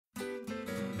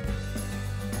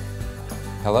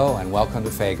Hello and welcome to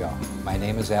Faygo. My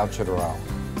name is Al Chidoro.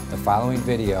 The following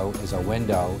video is a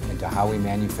window into how we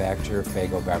manufacture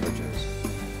Faygo beverages.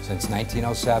 Since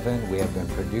 1907, we have been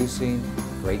producing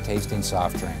great tasting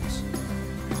soft drinks.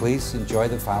 Please enjoy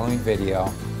the following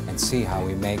video and see how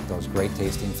we make those great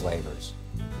tasting flavors.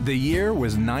 The year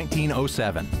was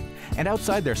 1907, and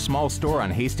outside their small store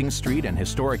on Hastings Street in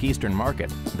historic Eastern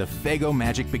Market, the Faygo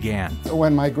magic began.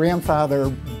 When my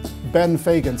grandfather, Ben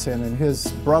Fagenson, and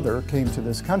his brother came to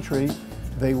this country,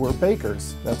 they were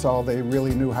bakers. That's all they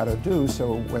really knew how to do.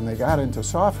 So when they got into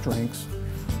soft drinks,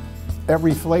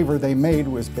 every flavor they made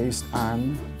was based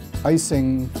on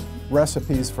icing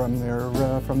recipes from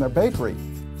their bakery.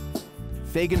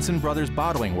 Fagenson Brothers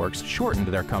Bottling Works shortened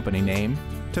their company name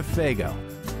to Faygo.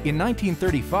 In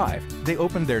 1935, they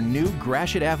opened their new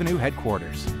Gratiot Avenue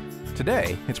headquarters.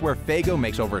 Today, it's where Faygo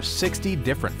makes over 60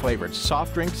 different flavored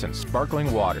soft drinks and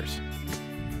sparkling waters.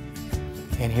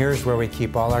 And here's where we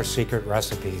keep all our secret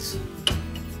recipes.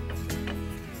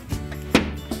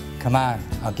 Come on,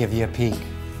 I'll give you a peek.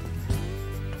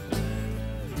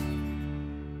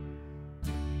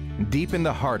 Deep in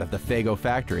the heart of the Faygo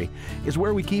factory is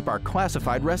where we keep our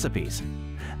classified recipes.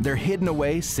 They're hidden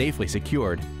away, safely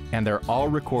secured, and they're all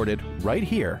recorded right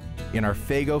here in our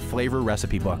Faygo flavor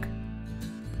recipe book.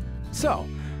 So,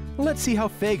 let's see how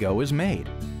Faygo is made.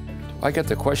 I got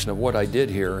the question of what I did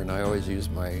here, and I always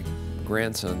used my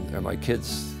grandson, and my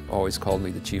kids always called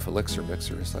me the chief elixir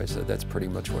mixer, so I said that's pretty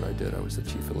much what I did. I was the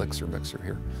chief elixir mixer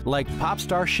here. Like pop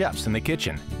star chefs in the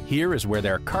kitchen, here is where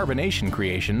their carbonation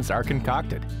creations are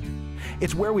concocted.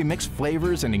 It's where we mix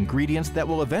flavors and ingredients that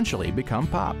will eventually become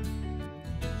pop.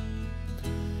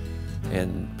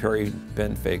 And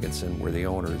Ben Fagenson were the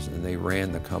owners, and they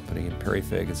ran the company, and Perry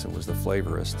Fagenson was the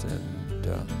flavorist,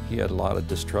 and he had a lot of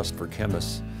distrust for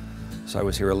chemists. So I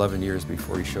was here 11 years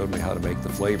before he showed me how to make the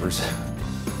flavors.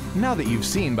 Now that you've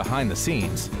seen behind the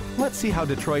scenes, let's see how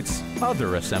Detroit's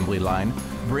other assembly line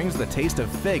brings the taste of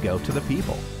Faygo to the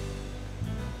people.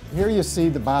 Here you see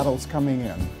the bottles coming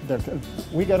in.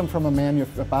 We get them from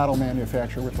a bottle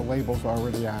manufacturer with the labels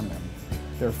already on them.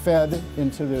 They're fed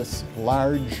into this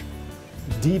large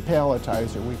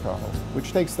depalletizer, we call it,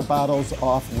 which takes the bottles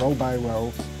off row by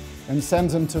row and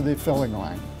sends them to the filling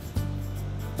line.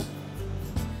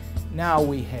 Now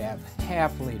we have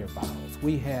half-liter bottles,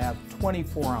 we have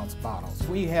 24-ounce bottles,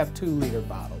 we have 2-liter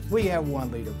bottles, we have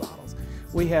 1-liter bottles,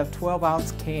 we have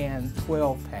 12-ounce can,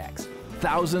 12-packs.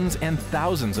 Thousands and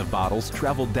thousands of bottles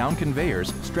travel down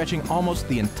conveyors stretching almost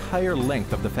the entire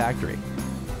length of the factory.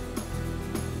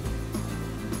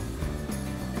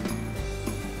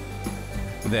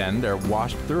 Then they're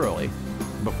washed thoroughly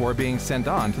before being sent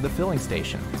on to the filling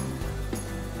station.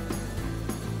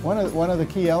 One of the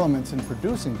key elements in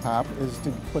producing pop is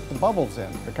to put the bubbles in,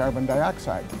 the carbon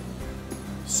dioxide.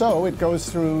 So it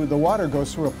goes through, the water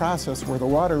goes through a process where the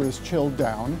water is chilled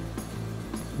down.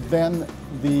 Then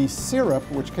the syrup,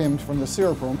 which came from the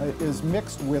syrup room, is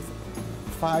mixed with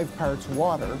 5 parts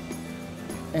water.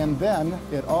 And then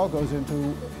it all goes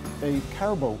into a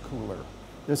carbo cooler.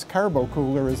 This carbo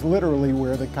cooler is literally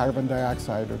where the carbon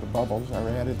dioxide or the bubbles are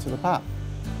added to the pop.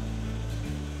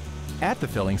 At the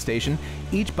filling station,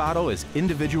 each bottle is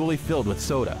individually filled with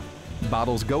soda.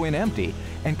 Bottles go in empty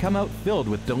and come out filled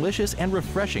with delicious and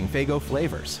refreshing Faygo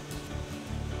flavors.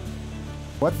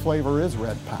 What flavor is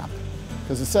red pop?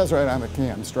 Because it says right on the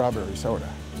can, strawberry soda.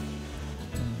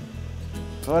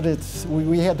 But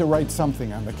we had to write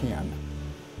something on the can.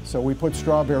 So we put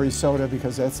strawberry soda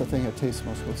because that's the thing that tastes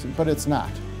most good, but it's not.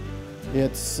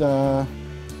 It's, well,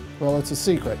 it's a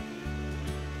secret.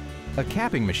 A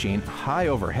capping machine high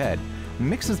overhead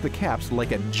mixes the caps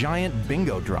like a giant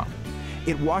bingo drum.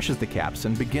 It washes the caps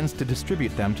and begins to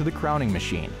distribute them to the crowning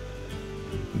machine.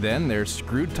 Then they're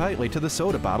screwed tightly to the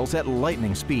soda bottles at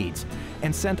lightning speeds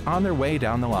and sent on their way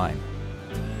down the line.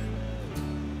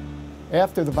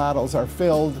 After the bottles are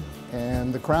filled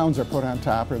and the crowns are put on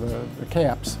top, or the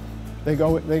caps, they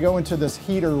go into this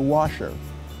heater washer.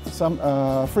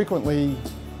 Frequently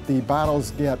the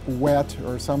bottles get wet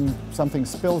or something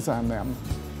spills on them.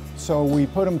 So we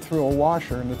put them through a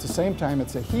washer, and at the same time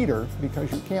it's a heater because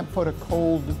you can't put a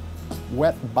cold,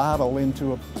 wet bottle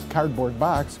into a cardboard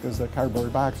box because the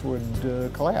cardboard box would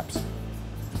collapse.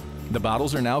 The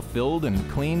bottles are now filled and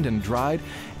cleaned and dried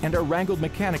and are wrangled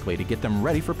mechanically to get them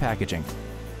ready for packaging.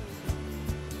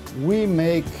 We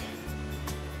make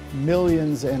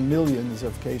millions and millions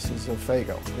of cases of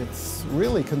Faygo. It's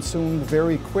really consumed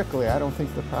very quickly. I don't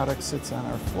think the product sits on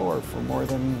our floor for more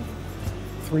than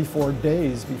 3-4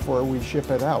 days before we ship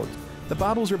it out. The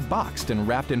bottles are boxed and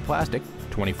wrapped in plastic,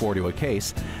 24 to a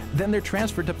case. Then they're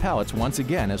transferred to pallets once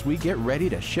again as we get ready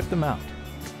to ship them out.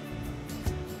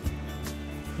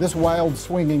 This wild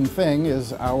swinging thing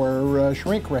is our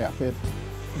shrink wrap. It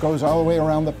goes all the way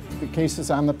around the cases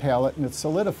on the pallet, and it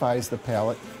solidifies the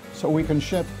pallet so we can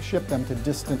ship them to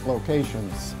distant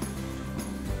locations.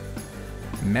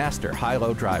 Master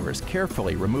high-low drivers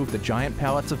carefully remove the giant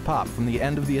pallets of pop from the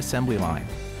end of the assembly line.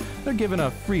 They're given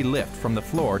a free lift from the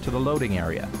floor to the loading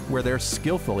area, where they're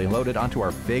skillfully loaded onto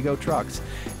our Faygo trucks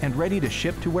and ready to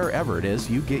ship to wherever it is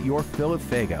you get your fill of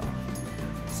Faygo.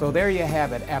 So there you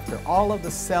have it. After all of the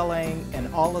selling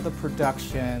and all of the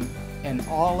production and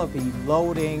all of the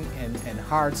loading and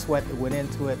hard sweat that went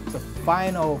into it, the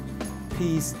final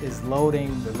piece is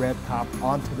loading the red pop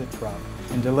onto the truck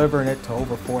and delivering it to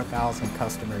over 4,000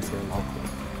 customers here locally.